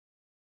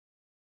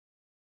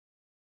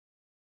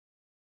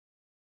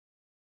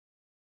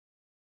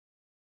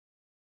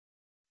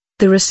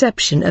The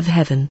reception of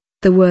heaven.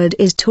 The word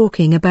is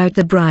talking about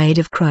the bride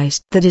of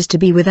Christ that is to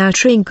be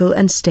without wrinkle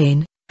and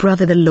stain.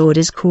 Brother, the Lord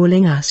is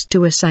calling us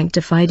to a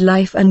sanctified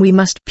life, and we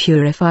must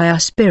purify our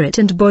spirit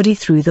and body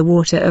through the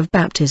water of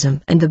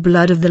baptism and the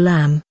blood of the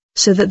Lamb,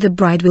 so that the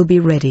bride will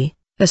be ready.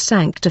 A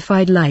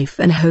sanctified life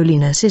and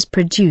holiness is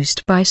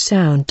produced by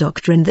sound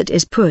doctrine that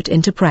is put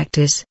into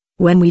practice.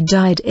 When we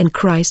died in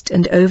Christ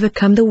and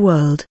overcome the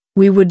world,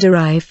 we would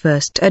arrive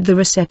first at the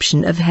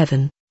reception of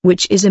heaven,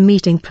 which is a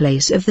meeting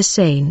place of the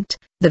saint.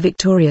 The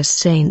victorious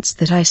saints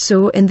that I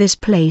saw in this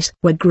place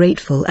were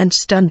grateful and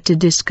stunned to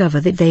discover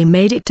that they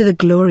made it to the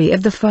glory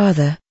of the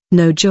Father.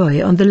 No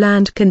joy on the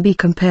land can be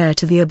compared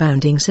to the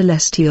abounding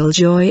celestial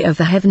joy of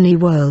the heavenly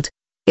world.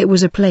 It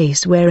was a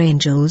place where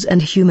angels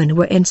and human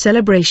were in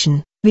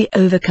celebration. The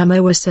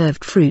overcomer was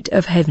served fruit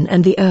of heaven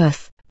and the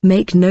earth.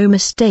 Make no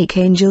mistake,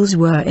 angels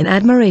were in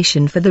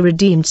admiration for the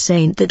redeemed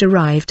saint that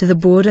arrived to the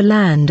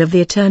borderland of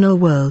the eternal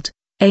world.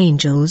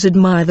 Angels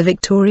admire the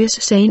victorious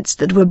saints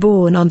that were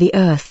born on the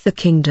earth, the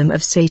kingdom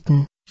of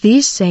Satan.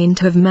 These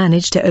saints have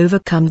managed to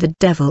overcome the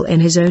devil in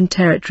his own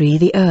territory,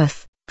 the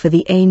earth, for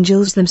the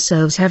angels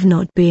themselves have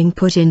not been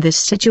put in this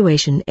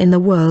situation in the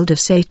world of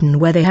Satan,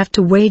 where they have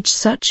to wage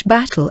such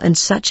battle and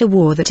such a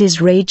war that is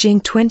raging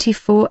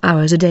 24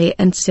 hours a day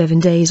and 7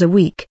 days a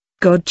week.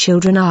 God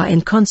children are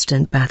in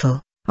constant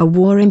battle, a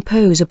war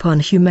imposed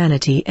upon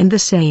humanity and the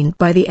saint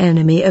by the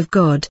enemy of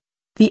God.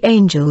 The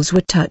angels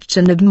were touched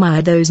and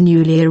admired those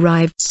newly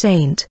arrived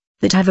saints,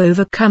 that have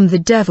overcome the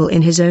devil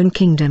in his own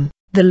kingdom.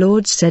 The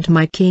Lord said,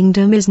 "My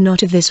kingdom is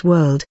not of this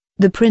world,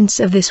 the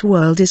prince of this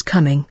world is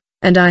coming,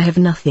 and I have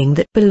nothing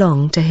that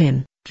belonged to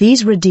him."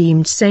 These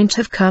redeemed saints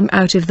have come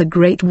out of the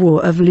great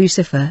war of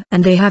Lucifer,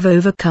 and they have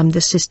overcome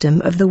the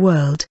system of the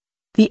world.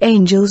 The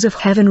angels of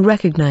heaven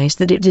recognize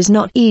that it is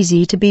not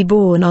easy to be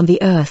born on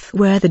the earth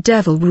where the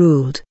devil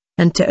ruled,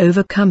 and to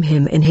overcome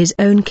him in his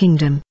own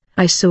kingdom.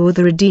 I saw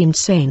the redeemed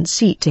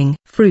saints eating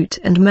fruit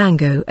and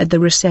mango at the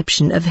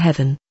reception of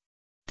heaven.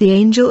 The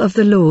angel of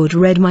the Lord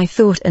read my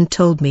thought and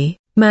told me,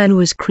 man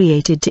was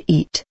created to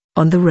eat.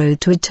 On the road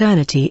to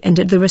eternity and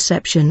at the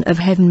reception of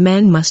heaven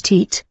men must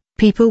eat.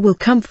 People will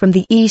come from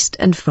the east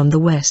and from the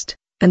west,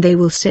 and they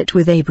will sit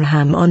with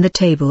Abraham on the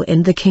table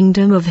in the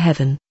kingdom of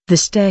heaven. The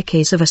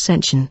staircase of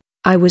ascension.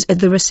 I was at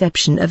the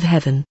reception of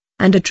heaven,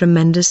 and a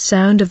tremendous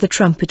sound of the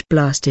trumpet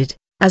blasted.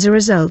 As a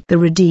result, the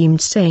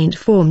redeemed saint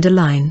formed a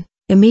line.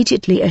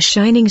 Immediately a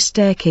shining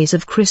staircase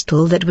of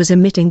crystal that was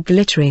emitting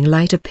glittering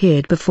light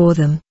appeared before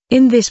them.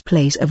 In this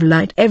place of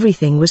light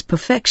everything was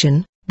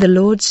perfection. The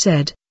Lord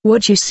said,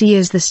 "What you see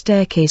is the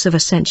staircase of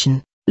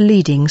ascension,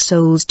 leading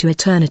souls to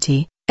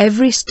eternity.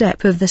 Every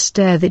step of the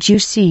stair that you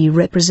see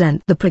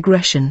represent the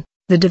progression,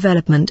 the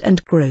development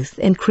and growth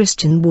in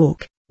Christian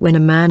walk. When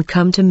a man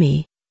come to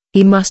me,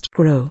 he must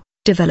grow,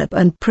 develop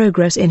and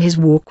progress in his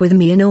walk with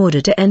me in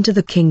order to enter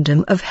the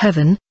kingdom of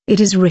heaven. It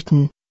is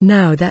written,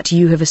 now that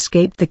you have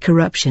escaped the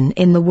corruption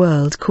in the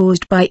world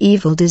caused by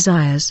evil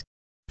desires.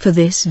 For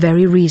this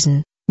very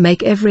reason,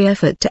 make every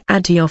effort to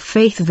add to your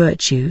faith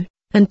virtue,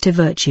 and to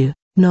virtue,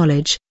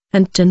 knowledge,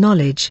 and to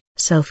knowledge,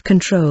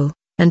 self-control,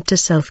 and to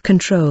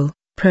self-control,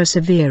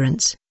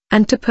 perseverance,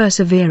 and to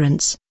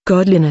perseverance,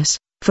 godliness.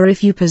 For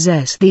if you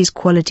possess these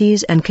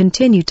qualities and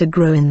continue to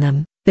grow in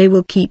them, they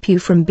will keep you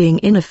from being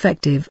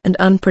ineffective and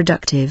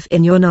unproductive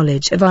in your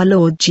knowledge of our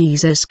Lord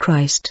Jesus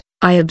Christ."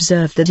 I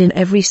observed that in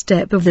every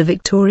step of the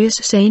victorious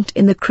saint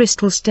in the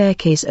crystal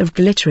staircase of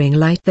glittering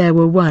light there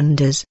were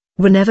wonders.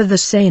 Whenever the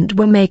saint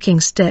were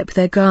making step,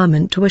 their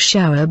garment was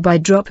showered by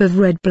drop of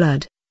red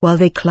blood. While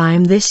they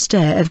climbed this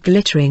stair of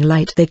glittering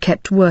light they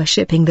kept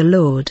worshipping the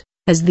Lord.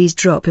 As these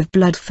drop of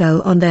blood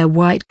fell on their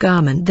white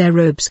garment, their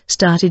robes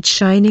started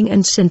shining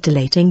and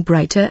scintillating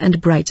brighter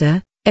and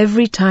brighter.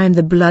 Every time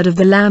the blood of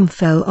the Lamb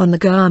fell on the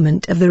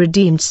garment of the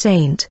redeemed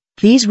saint,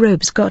 these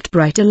robes got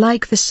brighter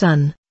like the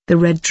sun. The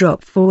red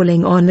drop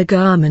falling on the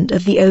garment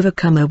of the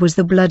overcomer was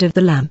the blood of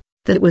the Lamb,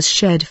 that was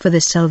shed for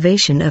the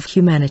salvation of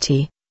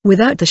humanity.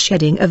 Without the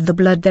shedding of the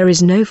blood there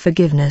is no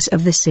forgiveness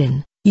of the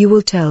sin. You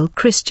will tell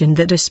Christians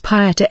that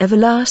aspire to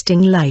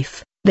everlasting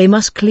life, they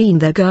must clean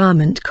their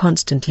garment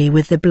constantly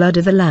with the blood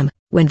of the Lamb.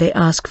 When they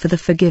ask for the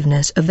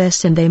forgiveness of their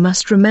sin they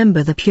must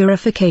remember the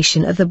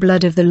purification of the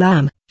blood of the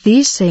Lamb.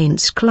 These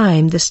saints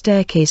climbed the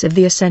staircase of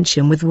the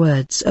ascension with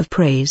words of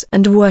praise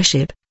and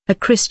worship. A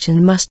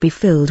Christian must be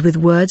filled with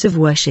words of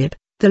worship.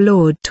 The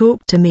Lord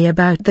talked to me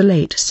about the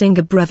late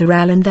singer Brother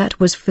Allen that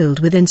was filled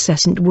with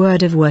incessant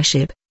word of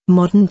worship.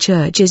 Modern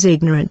church is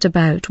ignorant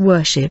about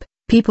worship.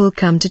 People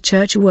come to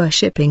church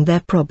worshipping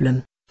their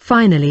problem.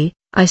 Finally,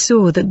 I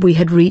saw that we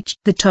had reached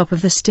the top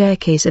of the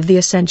staircase of the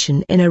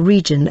ascension in a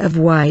region of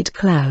white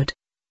cloud.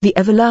 The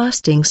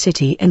everlasting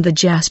city and the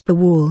jasper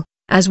wall.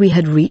 As we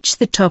had reached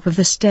the top of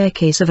the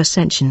staircase of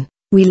ascension,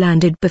 we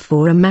landed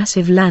before a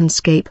massive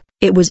landscape.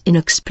 It was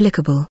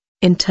inexplicable.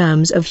 In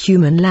terms of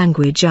human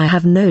language I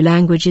have no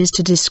languages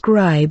to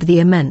describe the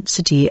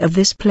immensity of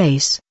this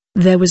place.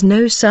 There was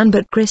no sun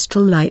but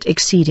crystal light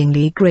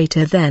exceedingly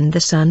greater than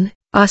the sun.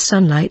 Our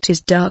sunlight is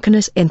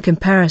darkness in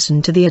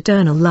comparison to the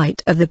eternal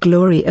light of the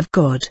glory of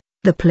God.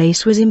 The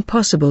place was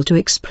impossible to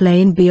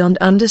explain beyond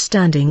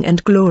understanding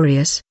and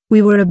glorious.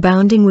 We were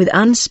abounding with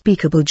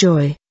unspeakable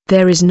joy.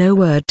 There is no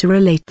word to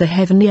relate the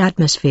heavenly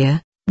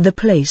atmosphere. The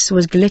place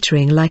was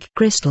glittering like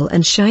crystal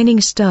and shining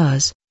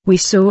stars. We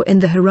saw in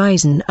the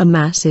horizon a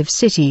massive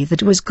city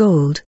that was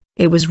gold.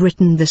 It was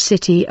written, "The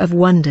City of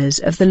Wonders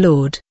of the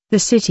Lord." The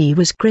city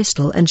was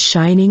crystal and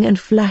shining and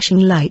flashing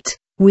light.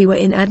 We were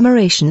in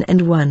admiration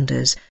and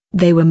wonders.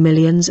 They were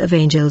millions of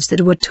angels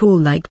that were tall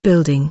like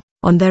building.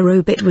 On their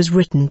robe it was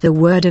written, "The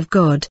Word of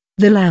God,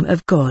 the Lamb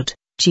of God,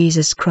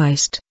 Jesus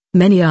Christ."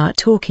 Many are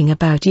talking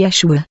about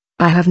Yeshua.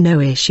 I have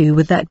no issue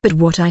with that, but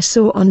what I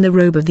saw on the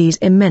robe of these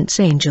immense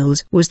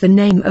angels was the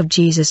name of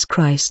Jesus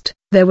Christ.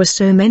 There were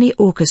so many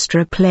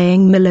orchestra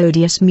playing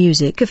melodious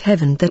music of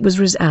heaven that was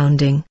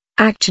resounding.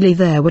 Actually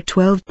there were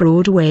 12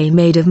 Broadway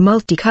made of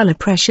multicolor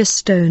precious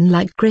stone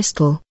like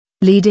crystal,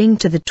 leading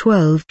to the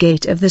 12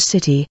 gate of the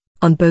city.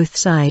 On both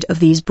sides of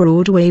these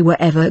Broadway were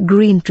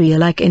evergreen tree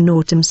like in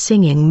autumn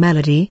singing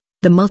melody.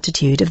 The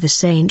multitude of the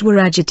saints were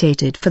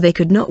agitated, for they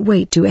could not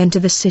wait to enter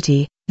the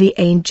city. The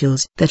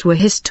angels that were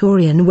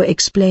historian were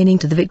explaining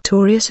to the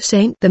victorious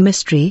saint the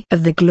mystery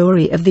of the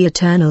glory of the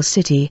eternal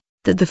city,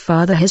 that the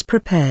Father has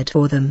prepared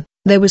for them.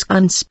 There was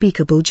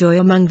unspeakable joy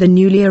among the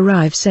newly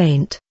arrived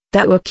saint,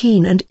 that were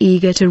keen and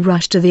eager to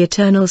rush to the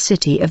eternal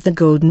city of the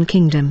golden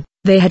kingdom.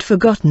 They had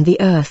forgotten the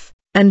earth,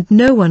 and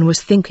no one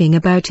was thinking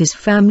about his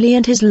family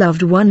and his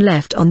loved one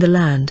left on the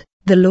land.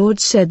 The Lord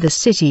said, "The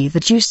city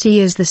that you see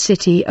is the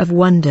city of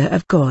wonder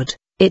of God.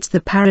 It's the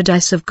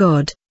paradise of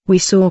God." We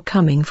saw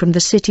coming from the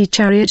city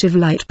chariot of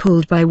light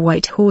pulled by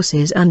white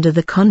horses under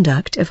the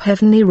conduct of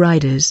heavenly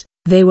riders.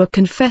 They were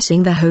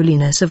confessing the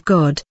holiness of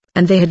God,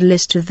 and they had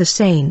listed the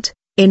saint,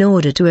 in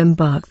order to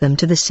embark them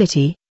to the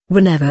city.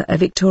 Whenever a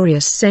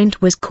victorious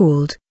saint was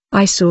called,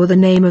 I saw the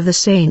name of the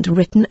saint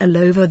written all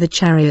over the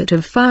chariot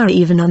of fire,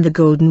 even on the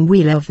golden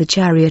wheel of the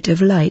chariot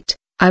of light.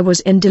 I was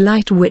in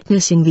delight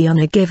witnessing the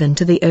honor given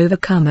to the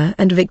overcomer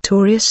and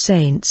victorious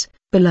saints.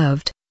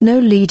 Beloved, no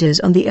leaders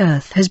on the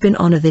earth has been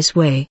honored this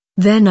way.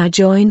 Then I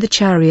joined the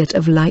chariot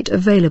of light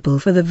available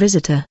for the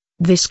visitor.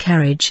 This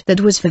carriage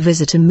that was for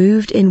visitor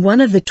moved in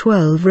one of the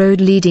 12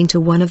 road leading to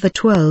one of the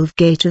 12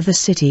 gate of the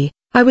city.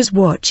 I was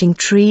watching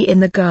tree in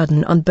the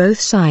garden on both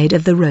sides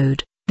of the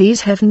road.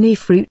 These heavenly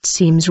fruit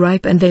seems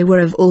ripe, and they were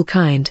of all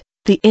kind,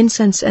 the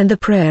incense and the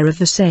prayer of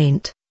the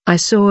saint. I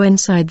saw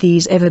inside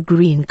these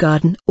evergreen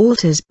garden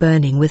altars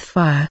burning with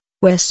fire,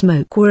 where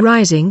smoke were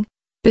rising.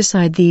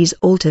 Beside these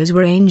altars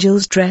were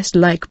angels dressed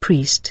like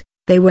priests.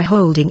 They were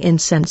holding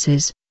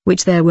incenses,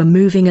 which they were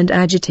moving and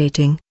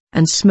agitating,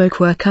 and smoke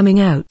were coming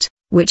out,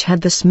 which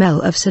had the smell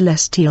of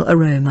celestial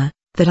aroma,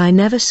 that I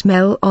never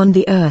smell on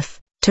the earth.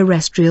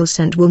 Terrestrial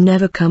scent will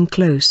never come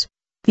close.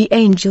 The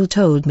angel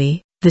told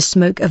me, the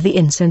smoke of the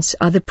incense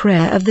are the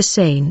prayer of the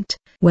saint.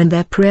 When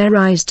their prayer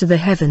rise to the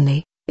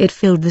heavenly, it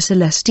filled the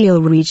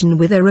celestial region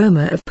with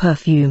aroma of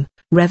perfume.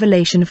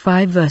 Revelation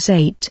 5 verse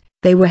 8.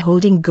 They were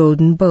holding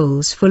golden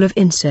bowls full of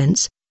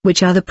incense,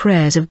 which are the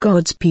prayers of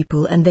God's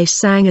people, and they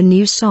sang a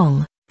new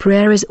song.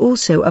 Prayer is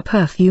also a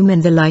perfume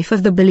in the life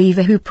of the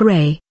believer who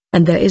pray,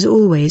 and there is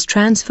always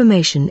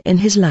transformation in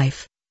his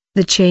life.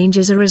 The change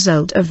is a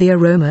result of the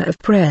aroma of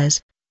prayers.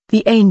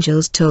 The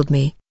angels told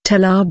me,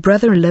 "Tell our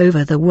brother all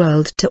over the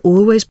world to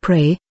always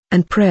pray,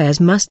 and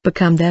prayers must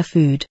become their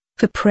food,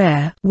 for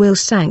prayer will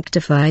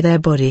sanctify their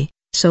body,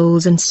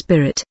 souls and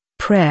spirit.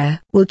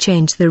 Prayer will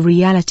change the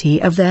reality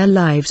of their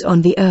lives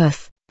on the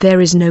earth. There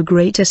is no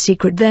greater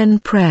secret than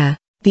prayer."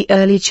 The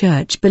early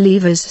church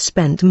believers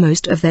spent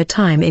most of their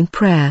time in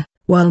prayer,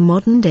 while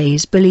modern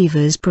days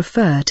believers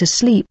prefer to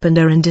sleep and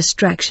are in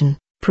distraction.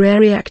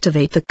 Prayer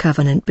reactivate the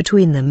covenant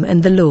between them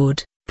and the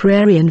Lord.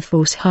 Prayer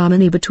reinforce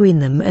harmony between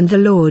them and the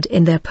Lord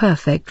in their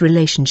perfect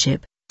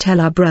relationship.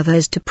 Tell our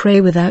brothers to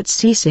pray without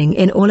ceasing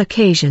in all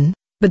occasion,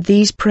 but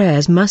these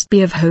prayers must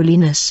be of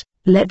holiness.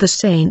 Let the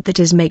saint that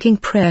is making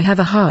prayer have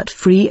a heart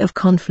free of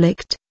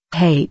conflict,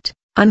 hate,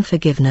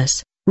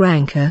 unforgiveness,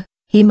 rancor.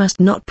 He must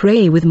not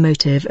pray with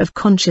motive of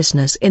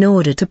consciousness in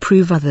order to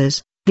prove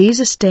others.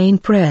 These are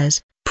stained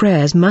prayers.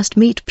 Prayers must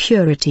meet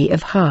purity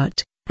of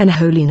heart, and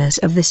holiness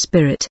of the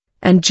spirit,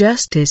 and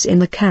justice in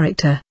the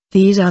character.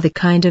 These are the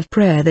kind of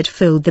prayer that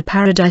filled the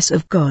paradise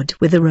of God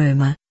with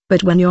aroma.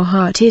 But when your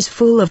heart is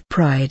full of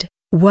pride,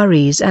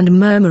 worries and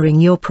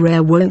murmuring, your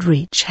prayer won't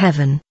reach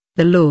heaven.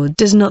 The Lord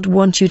does not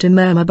want you to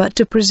murmur, but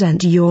to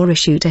present your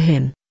issue to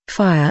Him.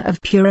 Fire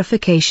of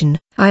purification.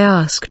 I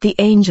asked the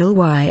angel,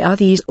 "Why are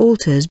these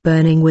altars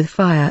burning with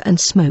fire and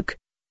smoke?"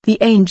 The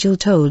angel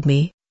told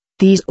me,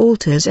 "These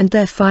altars and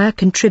their fire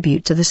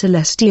contribute to the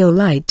celestial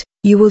light."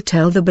 You will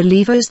tell the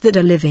believers that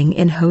are living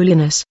in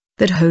holiness,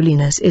 that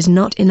holiness is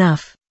not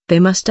enough. They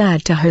must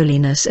add to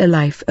holiness a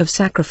life of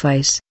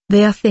sacrifice.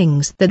 They are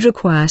things that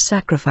require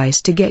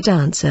sacrifice to get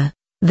answer.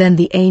 Then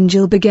the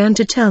angel began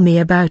to tell me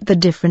about the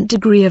different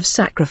degree of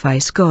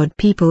sacrifice God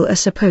people are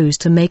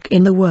supposed to make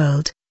in the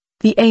world.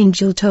 The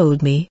angel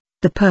told me,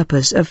 the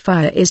purpose of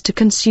fire is to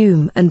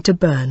consume and to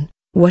burn.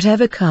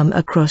 Whatever come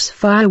across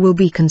fire will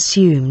be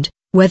consumed,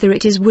 whether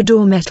it is wood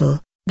or metal.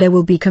 There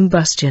will be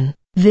combustion.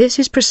 This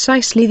is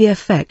precisely the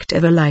effect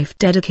of a life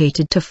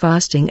dedicated to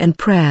fasting and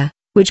prayer,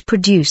 which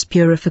produce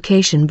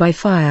purification by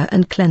fire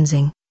and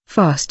cleansing.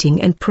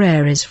 Fasting and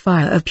prayer is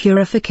fire of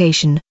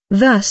purification.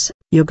 Thus,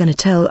 you're gonna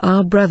tell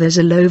our brothers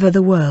all over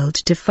the world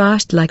to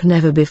fast like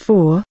never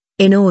before,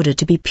 in order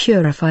to be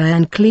purified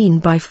and clean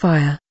by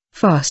fire.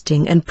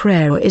 Fasting and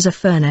prayer is a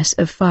furnace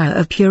of fire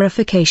of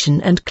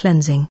purification and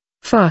cleansing.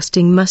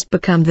 Fasting must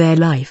become their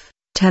life.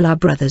 Tell our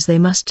brothers they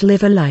must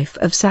live a life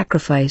of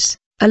sacrifice,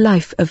 a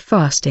life of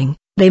fasting.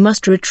 They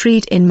must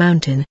retreat in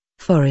mountain,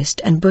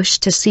 forest and bush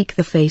to seek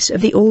the face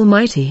of the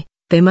Almighty.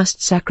 They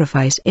must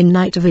sacrifice in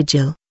night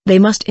vigil. They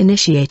must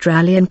initiate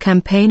rally and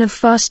campaign of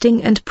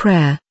fasting and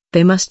prayer.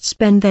 They must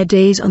spend their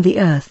days on the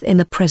earth in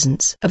the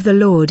presence of the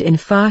Lord in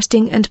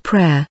fasting and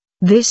prayer.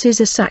 This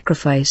is a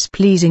sacrifice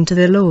pleasing to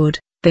the Lord.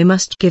 They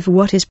must give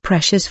what is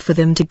precious for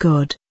them to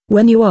God.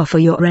 When you offer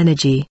your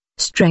energy,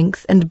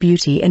 strength and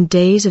beauty and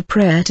days of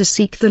prayer to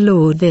seek the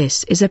Lord,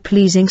 this is a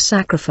pleasing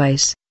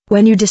sacrifice.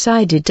 When you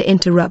decided to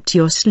interrupt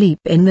your sleep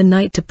in the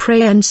night to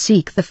pray and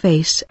seek the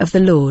face of the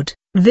Lord,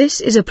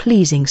 this is a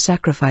pleasing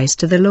sacrifice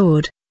to the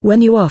Lord.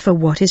 When you offer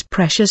what is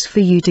precious for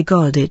you to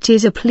God, it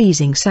is a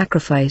pleasing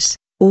sacrifice.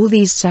 All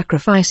these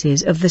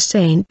sacrifices of the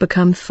saint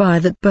become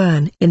fire that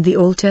burn in the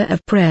altar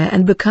of prayer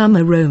and become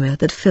aroma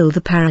that fill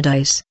the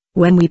paradise.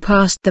 When we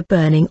passed the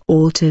burning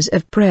altars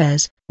of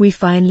prayers, we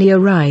finally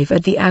arrive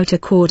at the outer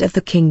court of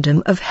the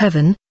kingdom of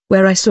heaven,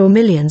 where I saw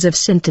millions of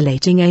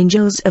scintillating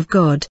angels of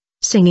God,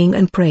 singing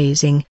and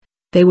praising.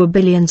 They were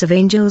billions of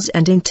angels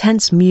and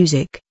intense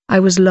music. I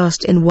was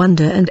lost in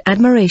wonder and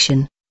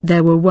admiration.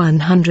 There were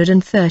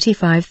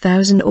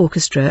 135,000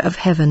 orchestra of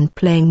heaven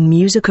playing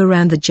music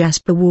around the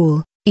jasper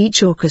wall.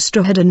 Each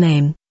orchestra had a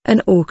name.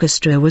 An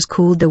orchestra was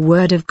called the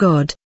Word of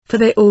God, for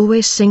they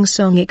always sing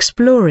song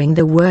exploring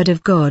the Word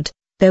of God.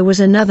 There was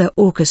another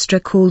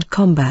orchestra called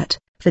Combat,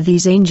 for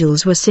these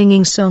angels were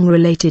singing song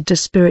related to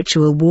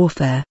spiritual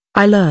warfare.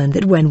 I learned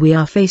that when we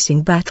are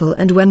facing battle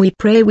and when we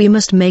pray, we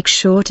must make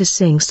sure to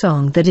sing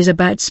song that is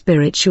about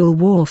spiritual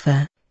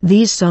warfare.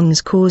 These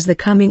songs cause the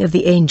coming of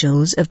the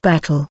angels of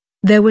battle.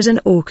 There was an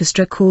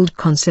orchestra called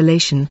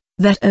Consolation,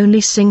 that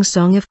only sing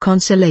song of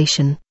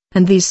consolation,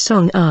 and these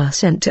songs are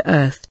sent to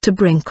earth to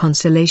bring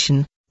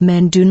consolation.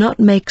 Men do not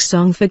make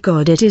song for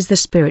God, it is the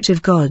Spirit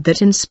of God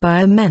that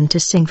inspire men to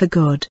sing for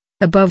God.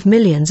 Above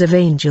millions of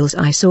angels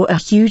I saw a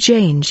huge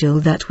angel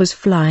that was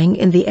flying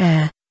in the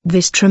air.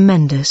 This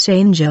tremendous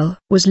angel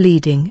was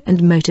leading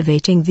and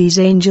motivating these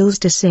angels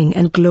to sing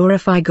and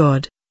glorify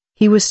God.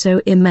 He was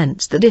so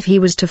immense that if he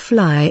was to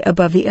fly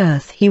above the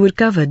earth he would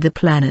cover the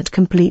planet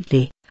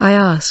completely. I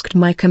asked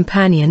my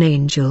companion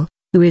angel,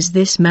 "Who is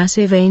this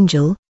massive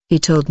angel?" He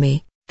told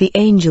me, "The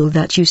angel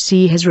that you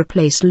see has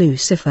replaced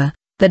Lucifer,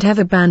 that have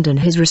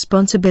abandoned his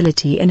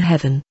responsibility in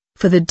heaven,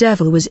 for the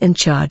devil was in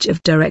charge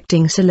of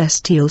directing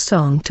celestial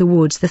song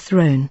towards the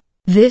throne."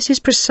 This is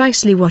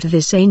precisely what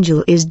this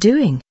angel is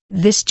doing.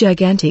 This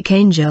gigantic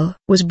angel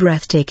was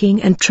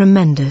breathtaking and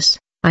tremendous.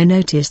 I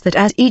noticed that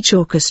as each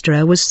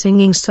orchestra was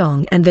singing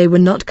song and they were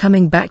not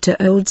coming back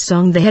to old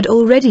song they had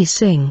already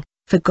sing,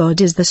 for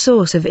God is the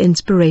source of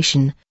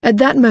inspiration. At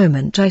that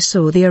moment I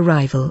saw the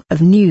arrival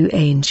of new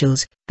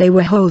angels. They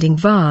were holding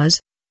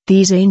vase.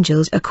 These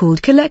angels are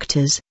called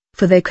collectors,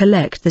 for they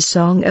collect the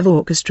song of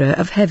orchestra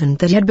of heaven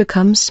that had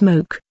become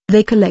smoke.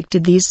 They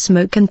collected these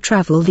smoke and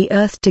travel the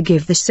earth to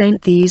give the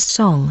saint these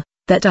song,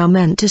 that are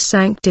meant to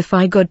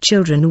sanctify God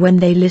children when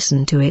they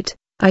listen to it.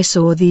 I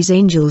saw these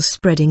angels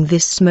spreading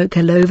this smoke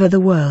all over the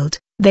world.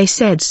 They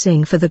said,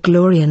 "Sing for the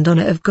glory and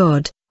honor of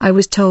God." I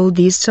was told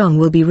these songs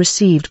will be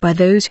received by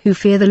those who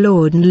fear the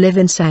Lord and live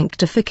in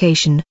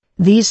sanctification.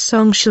 These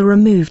songs shall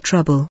remove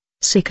trouble,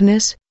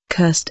 sickness,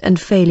 curse and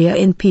failure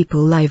in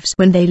people's lives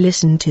when they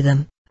listen to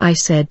them. I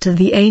said to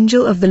the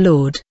angel of the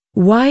Lord,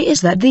 "Why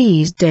is that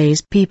these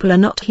days people are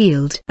not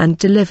healed and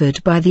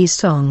delivered by these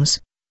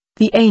songs?"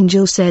 The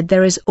angel said,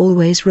 "There is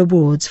always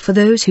rewards for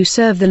those who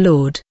serve the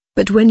Lord.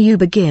 But when you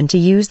begin to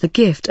use the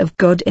gift of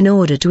God in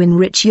order to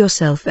enrich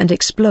yourself and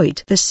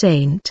exploit the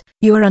saint,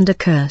 you are under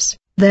curse.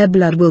 Their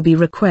blood will be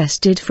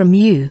requested from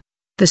you."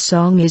 The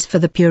song is for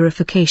the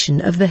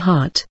purification of the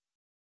heart.